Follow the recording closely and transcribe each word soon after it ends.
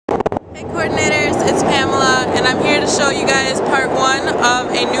Coordinators, it's Pamela, and I'm here to show you guys part one of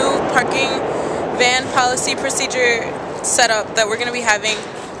a new parking van policy procedure setup that we're going to be having.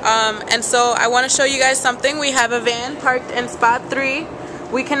 And so I want to show you guys something. We have a van parked in spot 3.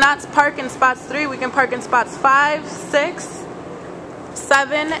 We cannot park in spots 3. We can park in spots 5, 6,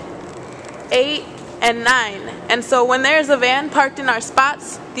 7, 8, and 9. And so when there's a van parked in our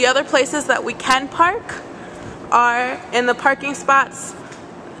spots, the other places that we can park are in the parking spots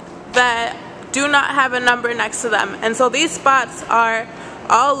that do not have a number next to them. And so these spots are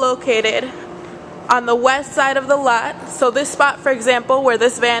all located on the west side of the lot. So this spot, for example, where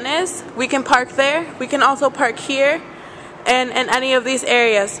this van is, we can park there. We can also park here and in any of these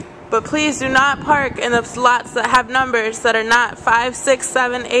areas. But please do not park in the lots that have numbers that are not 5, 6,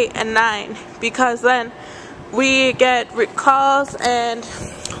 7, 8, and 9, because then we get calls and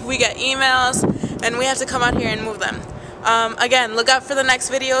we get emails and we have to come out here and move them. Again, look out for the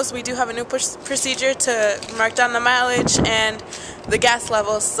next videos. We do have a new procedure to mark down the mileage and the gas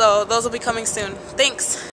levels, so those will be coming soon. Thanks.